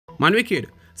Man wicked.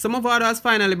 So Mavado has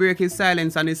finally break his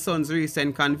silence on his son's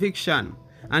recent conviction.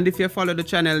 And if you follow the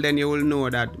channel, then you will know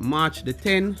that March the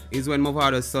 10th is when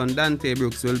Mavado's son Dante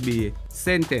Brooks will be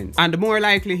sentenced. And more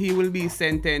likely he will be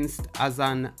sentenced as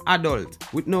an adult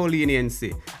with no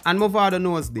leniency. And Mavado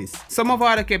knows this. So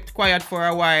Mavado kept quiet for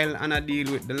a while and I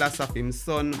deal with the loss of his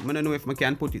son. I don't know if I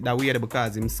can put it that way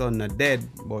because his son not dead,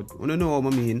 but I don't know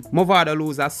what I mean. Mavado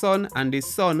lose a son and his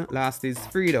son lost his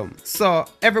freedom. So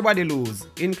everybody lose,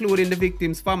 including the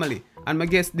victim's family. And I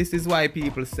guess this is why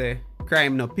people say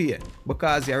crime no pay,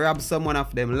 because you rob someone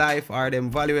of them life or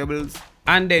them valuables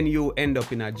and then you end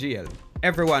up in a jail.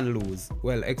 Everyone lose,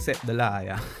 well except the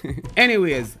liar.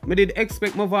 Anyways, me did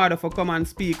expect Mavado to come and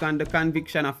speak on the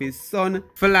conviction of his son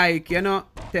for like, you know,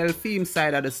 tell theme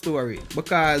side of the story,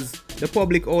 because the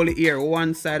public only hear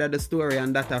one side of the story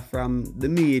and that are from the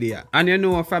media. And you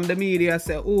know, from the media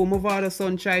say, oh, Mavado's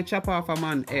son try chop off a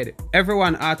man's head.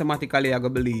 Everyone automatically go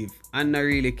believe and not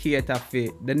really cater for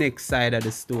the next side of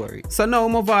the story. So now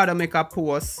Mavado make a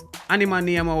post and him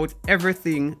name out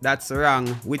everything that's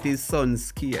wrong with his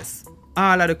son's case.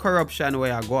 All of the corruption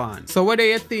where I go on. So whether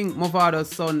you think Mavado's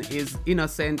son is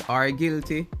innocent or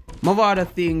guilty, Mavado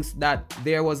thinks that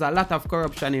there was a lot of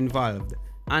corruption involved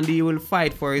and he will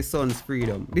fight for his son's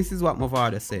freedom. This is what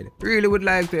Mavado said. Really would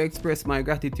like to express my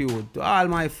gratitude to all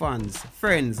my fans,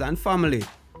 friends and family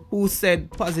who said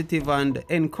positive and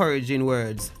encouraging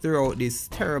words throughout this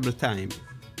terrible time.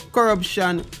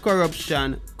 Corruption,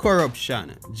 corruption,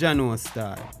 corruption. Jano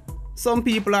style. Some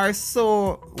people are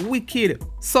so wicked.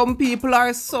 Some people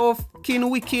are so fucking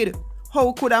wicked.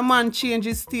 How could a man change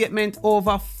his statement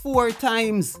over 4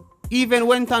 times? Even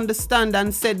went on the stand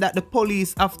and said that the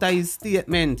police after his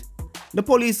statement. The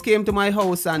police came to my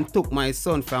house and took my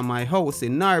son from my house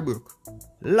in Narbrook.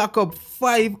 Lock up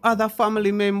 5 other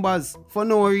family members for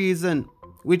no reason,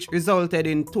 which resulted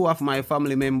in 2 of my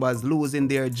family members losing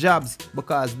their jobs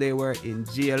because they were in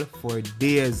jail for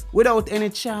days without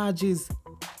any charges.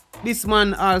 This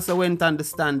man also went on the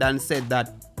stand and said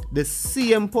that the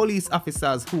same police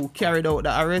officers who carried out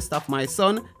the arrest of my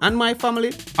son and my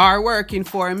family are working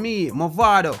for me,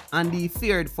 Mavado, and he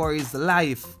feared for his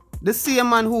life. The same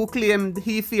man who claimed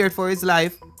he feared for his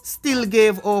life still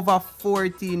gave over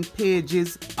 14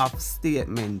 pages of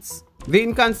statements. The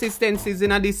inconsistencies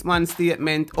in this man's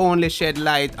statement only shed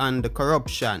light on the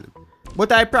corruption.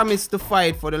 But I promise to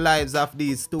fight for the lives of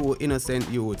these 2 innocent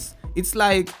youths. It's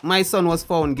like my son was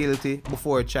found guilty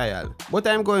before trial, but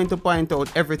I'm going to point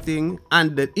out everything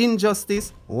and the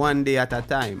injustice one day at a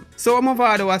time. So what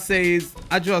Mavado says is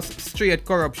just straight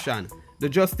corruption. The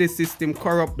justice system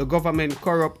corrupt, the government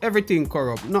corrupt, everything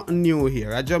corrupt. Nothing new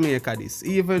here at Jamaica this.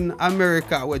 Even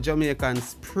America, where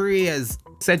Jamaicans praise,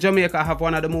 say Jamaica have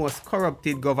one of the most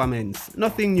corrupted governments.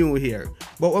 Nothing new here.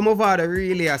 But what Mavado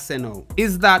really has said now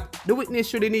is that the witness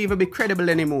shouldn't even be credible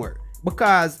anymore,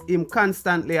 because him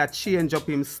constantly a change up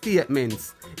him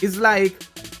statements. It's like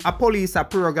a police a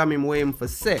program him what him for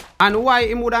say. And why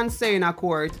him wouldn't say in a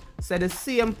court, say the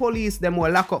same police them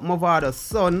will lock up Mavado's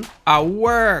son a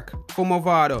work for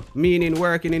Mavado, meaning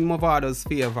working in Mavado's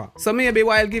favor. So maybe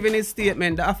while giving his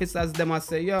statement, the officers them will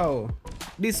say, yo,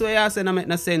 this way I say no make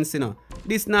no sense, you know.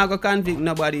 This not go convict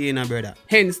nobody, you know, brother.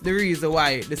 Hence the reason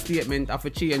why the statement have to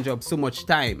change up so much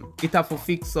time. It have to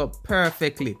fix up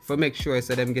perfectly for make sure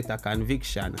so them get a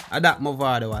conviction. And that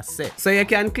Mavado was said. So you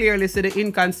can clearly see the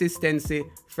inconsistency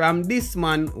from this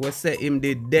man who say him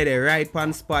did dead right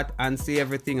on spot and see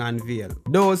everything unveiled.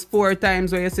 Those 4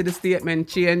 times where you see the statement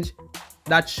change,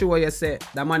 that show you say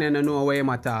the man you don't know what him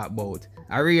talk about.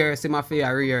 A rehearse him a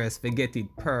rehearse, forget it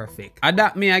perfect. And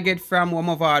that me I get from what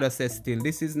Mavado says still.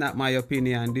 This is not my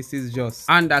opinion, this is just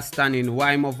understanding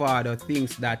why Mavado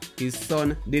thinks that his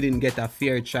son didn't get a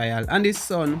fair trial and his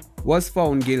son was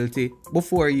found guilty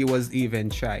before he was even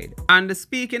tried. And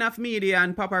speaking of media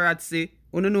and paparazzi,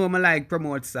 you know I like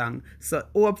promote song, so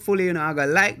hopefully you know I gonna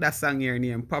like that song here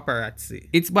named Paparazzi.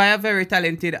 It's by a very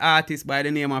talented artist by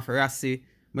the name of Rassi.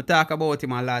 I talk about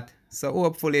him a lot, so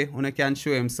hopefully you can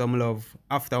show him some love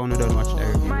after you done watch the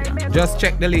review. Just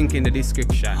check the link in the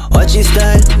description. Watch his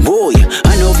style, boy.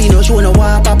 I know if you no show no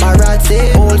one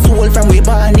paparazzi. Old soul from we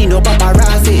born, no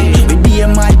paparazzi. We be a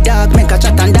mad dog, make a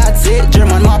chat and that's it.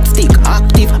 German mop stick,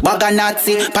 active, bag a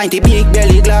Nazi. Pinty big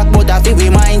belly Glock, but I feel we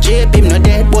mind chip. Him no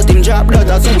dead, but him drop blood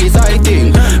a suicide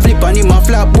thing. Flip on him a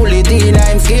flap bullet in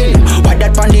I'm skill. What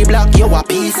that pan the block, you a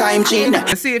piece I'm chin.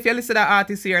 You see, if you listen to that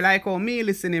artist here, like how me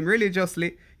listen him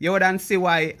religiously, you would see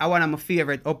why I one of my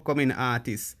favorite upcoming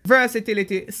artists.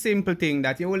 Versatility, simple thing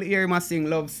that you will hear him sing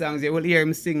love songs, you will hear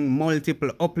him sing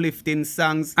multiple uplifting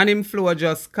songs, and him flow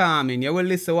just calming. You will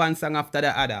listen one song after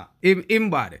the other. Him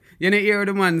bad. You know hear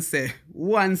the man say,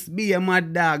 once be a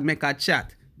mad dog make a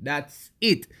chat. That's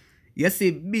it. You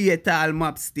see, be a tall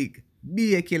map stick.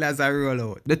 Be a killers a roll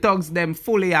out. The thugs them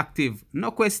fully active. No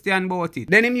question about it.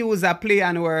 Then him use a play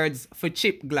on words for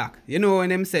chip Glock. You know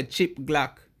when him said chip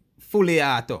Glock, fully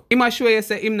auto. Him a show you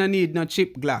say him no need no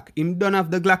chip Glock. Him done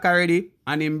have the Glock already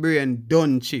and him brain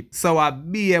done chip. So a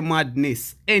be a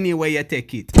madness anyway you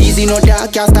take it. Easy no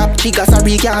dark, can't stop. Chica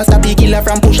sorry, can't stop. The killer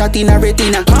from push out in a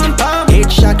retina. Pam pam.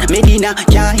 Headshot, Medina,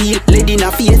 can't heal. Lead in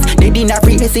a face, dead in a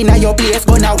face in a your place.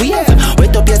 Gonna wave.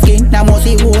 Wet up your skin, now must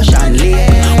see ocean lay.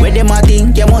 Where them a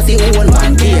think, you must see own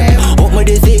one beer. Up me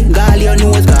they say, girl your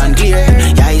nose gone clear.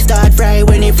 Yeah, he start fry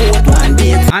when he fought one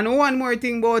beer. And one more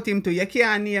thing about him too, you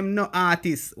can't name no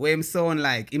artist where him sound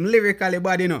like. Him lyrically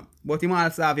bad enough. But him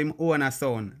also have him own a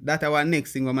sound. That's our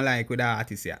next thing I like with the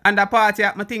artist here. And the part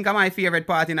here, I think my favorite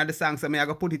part in the song, so I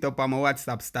go put it up on my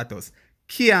WhatsApp status.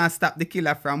 Can't stop the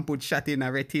killer from put shot in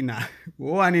a retina.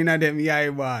 One in a them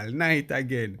eyeball. Night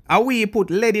again. And we put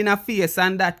lead in a face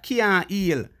and that can't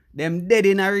heal. Them dead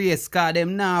in a race cause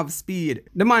them now have speed.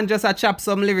 The man just a chop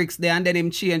some lyrics there and then him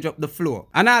change up the flow.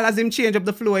 And all as him change up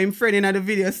the flow, him friend in the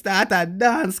video start a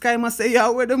dance. Guy must say,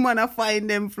 yo, where the man a find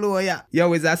them flow, yeah.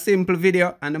 Yo, it's a simple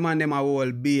video and the man them a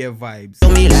whole beer vibes. So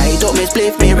me light up, me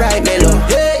split me right mellow.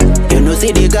 Hey, you know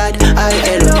see the God, I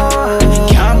hello.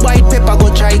 Can't bite pepper,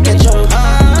 go try catch up.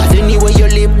 Cause anywhere you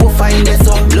live, we'll find the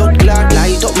sun. Blood clot,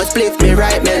 light up, me split me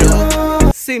right mellow.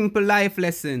 Simple life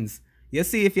lessons. You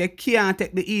see, if you can't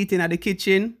take the eating at the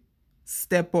kitchen,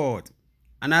 step out.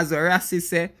 And as Rassi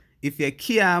say, if you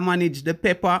can't manage the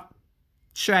pepper,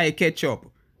 try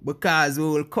ketchup. Because we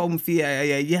will come for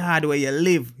your yard where you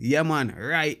live. Yeah man,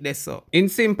 right there so. In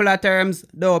simpler terms,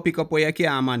 don't pick up where you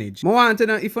can't manage. I want to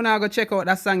know, if you not go check out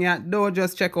that song here, don't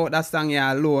just check out that song here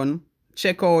alone.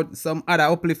 Check out some other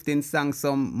uplifting songs,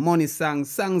 some money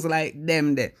songs, songs like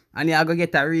them there. And you're going to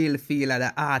get a real feel of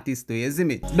the artist too, you see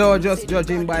me? Don't just judge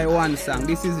him by one song.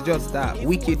 This is just a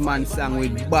wicked man song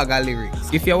with bag of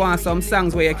lyrics. If you want some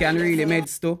songs where you can really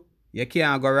meds to, you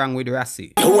can't go wrong with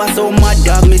Rassi. You are so mad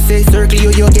dog, me say circle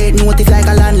you get noticed like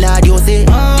a landlord, you say.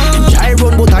 Try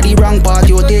run but at the wrong part,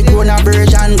 you take run a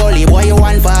version gully, boy you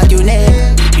want fat you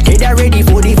neck. Dead ready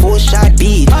for the first shot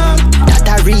beat. That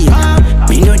a real.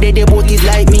 Me know that the boat is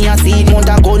like me a seed. Mount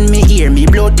a gun me hear me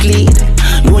blood clean.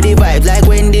 Know the vibes like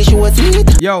when the show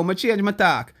sweet. Yo, me change my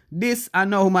talk. This I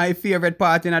know my favorite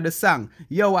part in the song.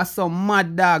 Yo, a some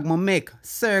mad dog me make.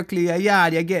 Circle your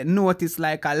yard, you get noticed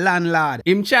like a landlord.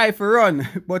 Him try for run,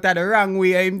 but at the wrong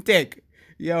way him take.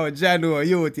 Yo, Jano,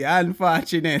 youth,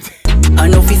 unfortunate. I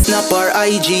know fi snap or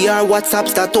IG or WhatsApp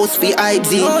status fi hype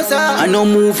Z. I know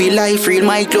movie life real,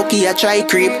 my lucky I try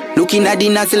creep. Looking at the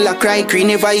nozzle I cry creep.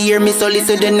 Never hear me so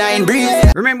listen the 9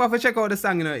 breeze. Remember if you check out the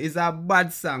song, you know, it's a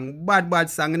bad song, bad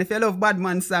song. And if you love bad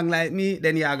man song like me,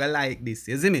 then you're gonna like this,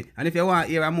 you see me? And if you want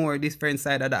to hear a more different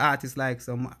side of the artist, like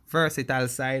some versatile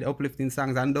side, uplifting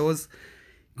songs and those,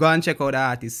 go and check out the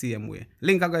artist same way.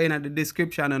 Link I go in the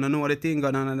description and I know the thing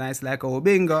going on nice like our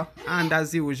bingo. And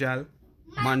as usual,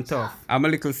 man tough. I'm a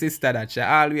little sister that she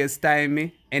always time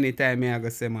me. Anytime I go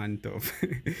say man tough.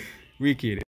 Wicked.